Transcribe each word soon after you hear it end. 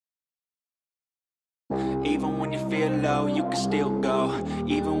Even when you feel low, you can still go.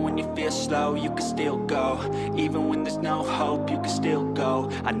 Even when you feel slow, you can still go. Even when there's no hope, you can still go.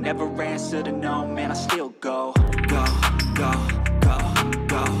 I never answer to no, man, I still go. Go, go, go,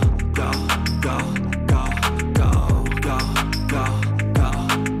 go, go, go, go, go, go, go, go,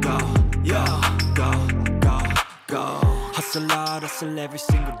 go, yeah, go, go, go. Hustle hard, hustle every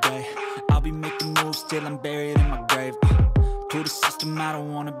single day. I'll be making moves till I'm buried in my grave. To the system, I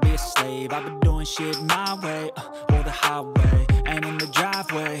don't wanna be a slave. I've been doing shit my way, or the highway. And in the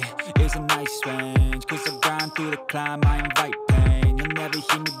driveway is a nice range. Cause I grind through the climb, I invite pain. You'll never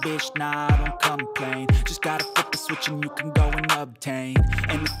hear me, bitch, nah, I don't complain. Just gotta flip the switch and you can go and obtain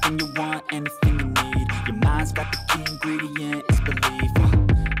anything you want, anything you need. Your mind's got the key ingredient, it's belief.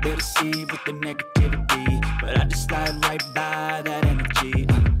 They deceive with the negativity, but I just slide right by that energy.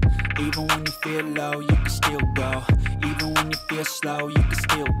 Even when you feel low, you can still go. Even when you feel slow, you can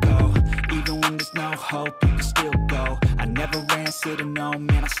still go. Even when there's no hope, you can still go. I never answer to no,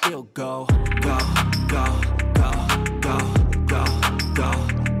 man, I still go. Go, go, go, go, go, go, go,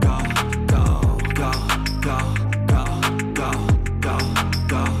 go, go, go, go, go, go,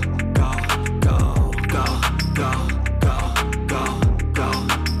 go, go, go, go,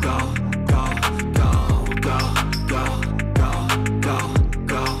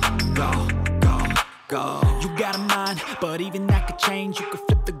 go, go, go. You got a mind, but even that could change. You could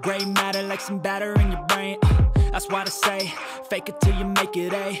flip the gray matter like some batter in your brain. That's why they say, fake it till you make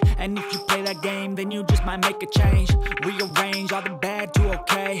it A. And if you play that game, then you just might make a change. Rearrange all the bad to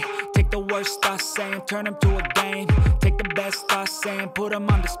okay. Take the worst thoughts saying, turn them to a game. Take the best thoughts saying, put them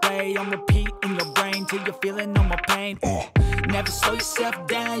on display. On repeat in your brain till you're feeling no more pain. Never slow yourself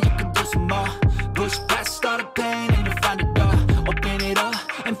down, you can do some more. Push past all the pain and you'll find a door. Open it up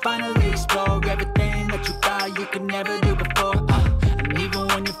and finally explore everything that you thought you could never do before. And even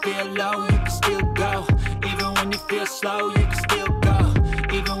when you feel low, you can still go. Even when you feel slow, you can still go.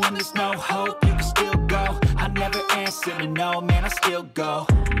 Even when there's no hope, you can still go. I never answer to no, man, I still go.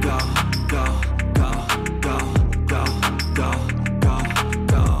 Go, go, go, go, go, go, go, go,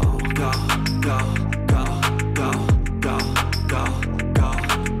 go, go, go, go, go, go, go, go,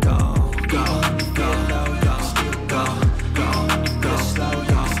 go. Even when you feel low, you can still go. Even when you feel slow, you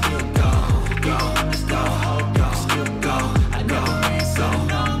can still go. Even when there's no hope, you can still go. I never answer to no, man, I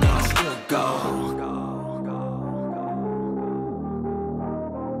still go.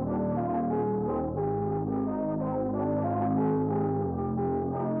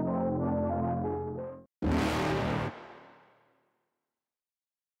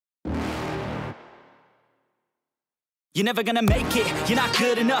 You're never gonna make it, you're not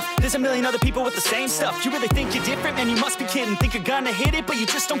good enough. There's a million other people with the same stuff. You really think you're different? Man, you must be kidding. Think you're gonna hit it, but you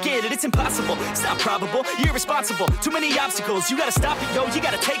just don't get it. It's impossible, it's not probable, you're irresponsible. Too many obstacles, you gotta stop it, yo. You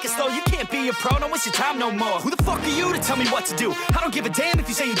gotta take it slow, you can't be a pro. Don't waste your time no more. Who the fuck are you to tell me what to do? I don't give a damn if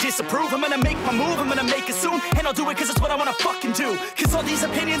you say you disapprove. I'm gonna make my move, I'm gonna make it soon. And I'll do it cause it's what I wanna fucking do. Cause all these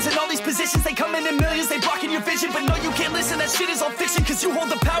opinions and all these positions, they come in millions, they blocking your vision. But no, you can't listen, that shit is all fiction. Cause you hold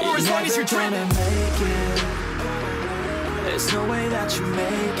the power as long as you're dreaming. There's no way that you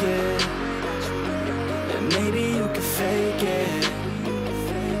make it. And maybe you can fake it,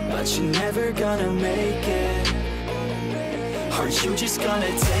 but you're never gonna make it. Are you just gonna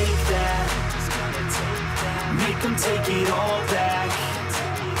take that? Make them take it all back.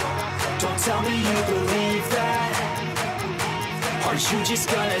 Don't tell me you believe that. Are you just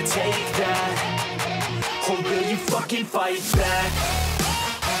gonna take that? Or will you fucking fight back?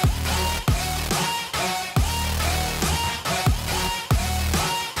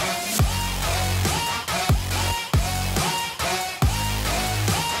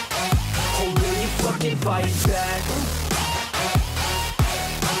 Fight back.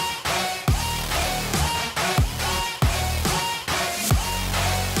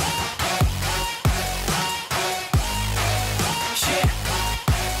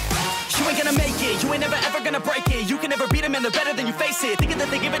 You ain't gonna make it, you ain't never ever gonna break it. You can never beat them and they're better than you face it. Thinking that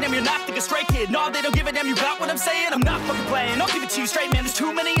they give a damn, you're not, think a straight kid. No, they don't give a damn, you got what I'm saying? I'm not fucking playing, I'll give it to you straight, man. There's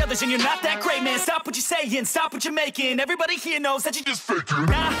too many others and you're not that great, man. Stop what you're saying, stop what you're making. Everybody here knows that you just faking.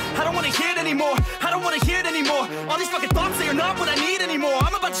 Nah, I don't wanna hear it anymore, I don't wanna hear it anymore. All these fucking thoughts, they are not what I need anymore.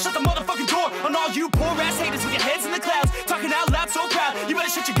 I'm about to shut the motherfucking door on all you poor ass haters with your heads in the clouds, talking out loud so proud. You better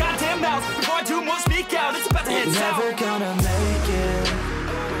shut your goddamn mouth before I do more speak out. It's about to head south. Never gonna make it.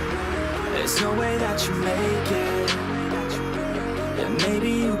 There's no way that you make it. And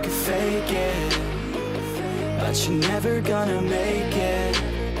maybe you can fake it, but you're never gonna make it.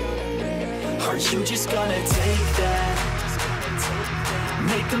 Are you just gonna take that?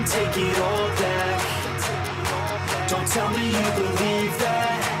 Make them take it all back. Don't tell me you believe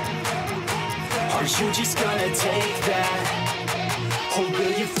that. Are you just gonna take that? Or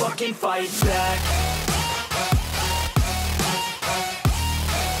will you fucking fight back?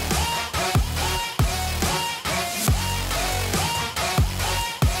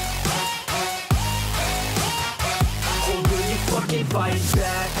 Or will you fucking fight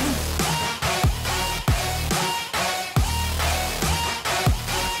back?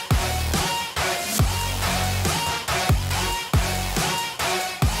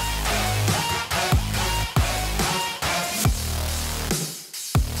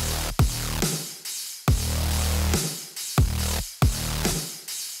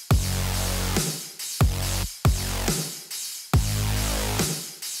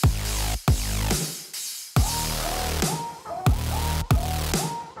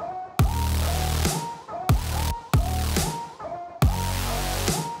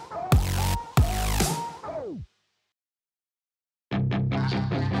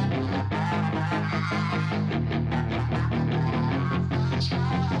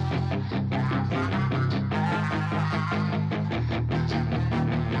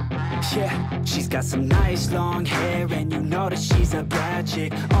 Yeah, she's got some nice long hair, and you know that she's a bad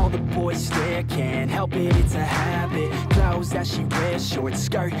chick. All the boys stare, can't help it, it's a habit. Clothes that she wears, short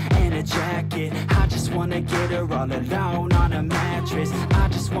skirt and a jacket. I just wanna get her all alone on a mattress. I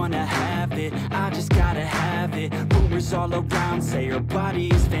just wanna have it, I just gotta have it. Rumors all around say her body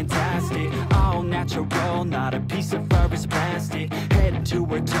is fantastic. All natural, not a piece of fur is plastic. Head to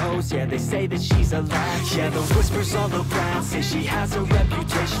her toes, yeah, they say that she's a latch. Yeah, the whispers all around say she has a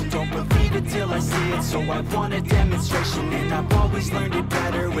reputation. Don't believe it till I see it, so I want a demonstration. And I've always learned it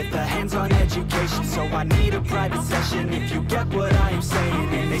better with a hands-on education. So I need a private session if you get what I am saying.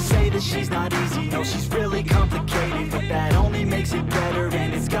 And they say that she's not easy, no, she's really complicated. But that only makes it better,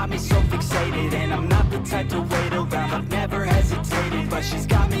 and it's got me so fixated. And I'm not the type to wait around, I've never hesitated. But she's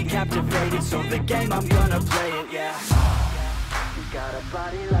got me captivated, so the game, I'm gonna play it, yeah. She's got a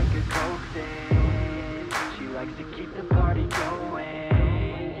body like a coke thing. She likes to keep the party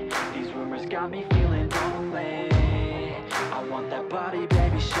going. These rumors got me feeling lonely. I want that body,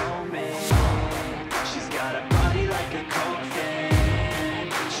 baby, show me. She's got a body like a coke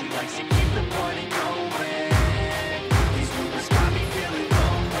thing. She likes to keep the party going. These rumors got me feeling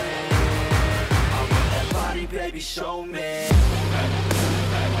lonely. I want that body, baby, show me.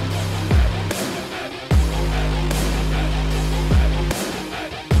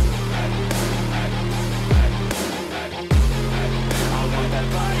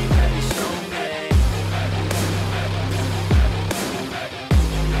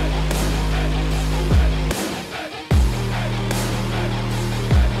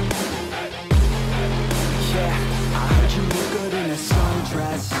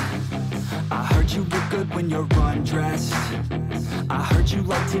 When you're undressed, I heard you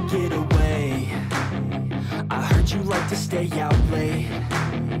like to get away. I heard you like to stay out late.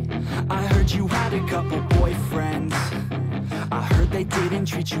 I heard you had a couple boyfriends. I heard they didn't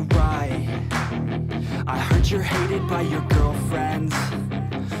treat you right. I heard you're hated by your girlfriends,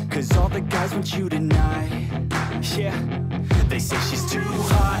 'cause all the guys want you tonight. Yeah, they say she's too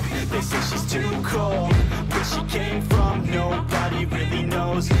hot, they say she's too cold. Where she came from, nobody really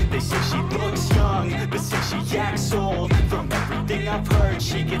knows. They say she looks young, but say she acts old. From everything I've heard,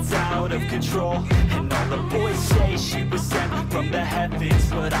 she gets out of control. And all the boys say she was sent from the heavens,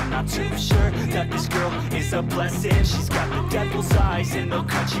 but I'm not too sure that this girl is a blessing. She's got the devil's eyes, and they'll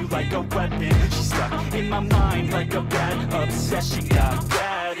cut you like a weapon. She's stuck in my mind like a bad obsession. Got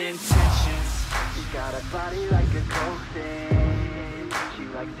bad intentions. She's got a body like a coke thing. She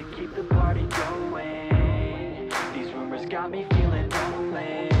likes to keep the party going. These rumors got me feeling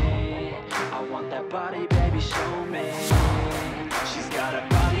lonely. I want that body, baby, show me. She's got a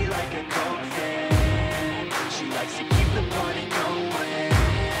body like a coke thing. She likes to keep the party going.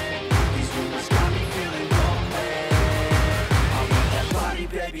 These rumors got me feeling lonely. I want that body,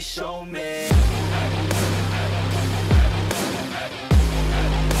 baby, show me.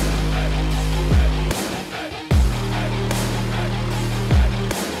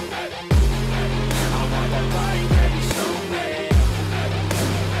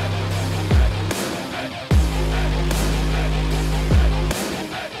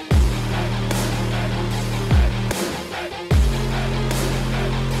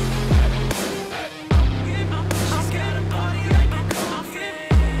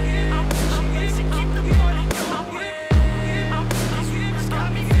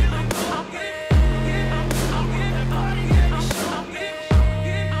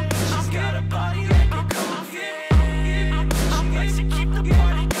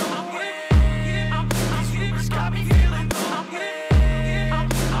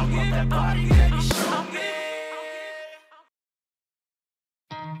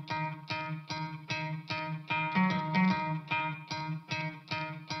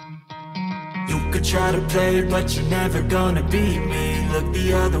 could try to play, but you're never gonna beat me. Look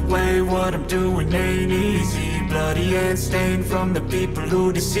the other way, what I'm doing ain't easy. Bloody hands stained from the people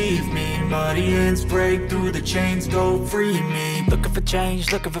who deceive me. Muddy hands break through the chains, go free me. Looking for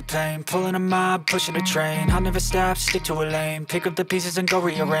change, looking for pain, pulling a mob, pushing a train. I'll never stop, stick to a lane, pick up the pieces and go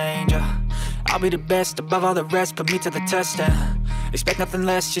rearrange. I'll be the best above all the rest, put me to the test and expect nothing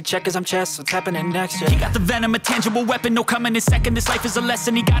less. Your check as I'm chess, what's happening next? Yeah. He got the venom, a tangible weapon, no coming in second. This life is a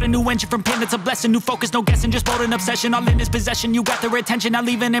lesson. He got a new engine from pain, it's a blessing. New focus, no guessing, just bold and obsession. All in his possession, you got their attention. I'll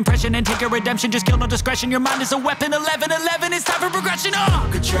leave an impression and take your redemption. Just kill, no discretion. Your mind is a weapon. 11-11, it's time for progression.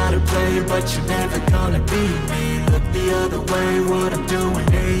 You could try to play, but you're never gonna beat me. Look the other way, what I'm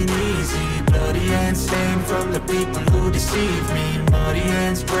doing ain't easy. Bloody hands stained from the people who deceive me. Muddy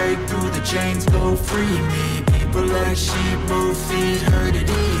hands break through the chains, go free me. People like sheep move feet, hurt it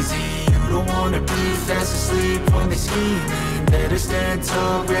easy. You don't wanna be fast asleep when they scheming. Better stand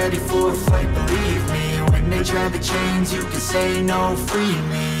tall, ready for a fight, believe me. When they try the chains, you can say no, free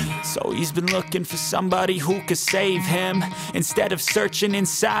me. So he's been looking for somebody who could save him, instead of searching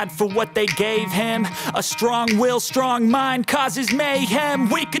inside for what they gave him. A strong will, strong mind causes mayhem.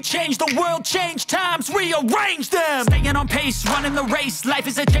 We could change the world, change times, rearrange them. Staying on pace, running the race. Life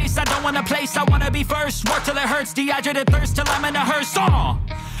is a chase, I don't want a place, I wanna be first. Work till it hurts, dehydrated thirst till I'm in a hearse.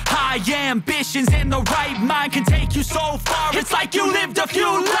 High ambitions and the right mind can take you so far. It's like you lived a few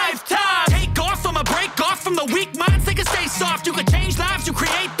lifetimes. Take off from a break off from the weak minds. They can stay soft. You can change lives, you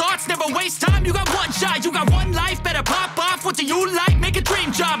create thoughts, never waste time. You got one shot, you got one life. Better pop off. What do you like? Make a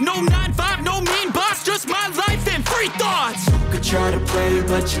dream job. No 9-5, no mean boss. Just my life and free thoughts. You could try to play,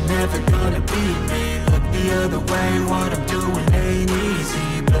 but you're never gonna beat me. Look the other way, what I'm doing ain't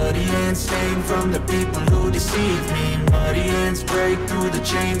easy. Bloody hands stained from the people who deceive me. Muddy hands break through the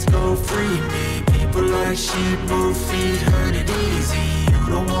chains, go free me. People like sheep move feet, hurt it easy. You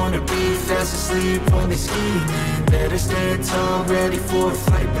don't wanna be fast asleep when they scheming. Better stand tall, ready for a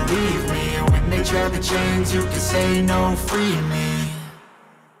fight, believe me. When they try the chains, you can say no, free me.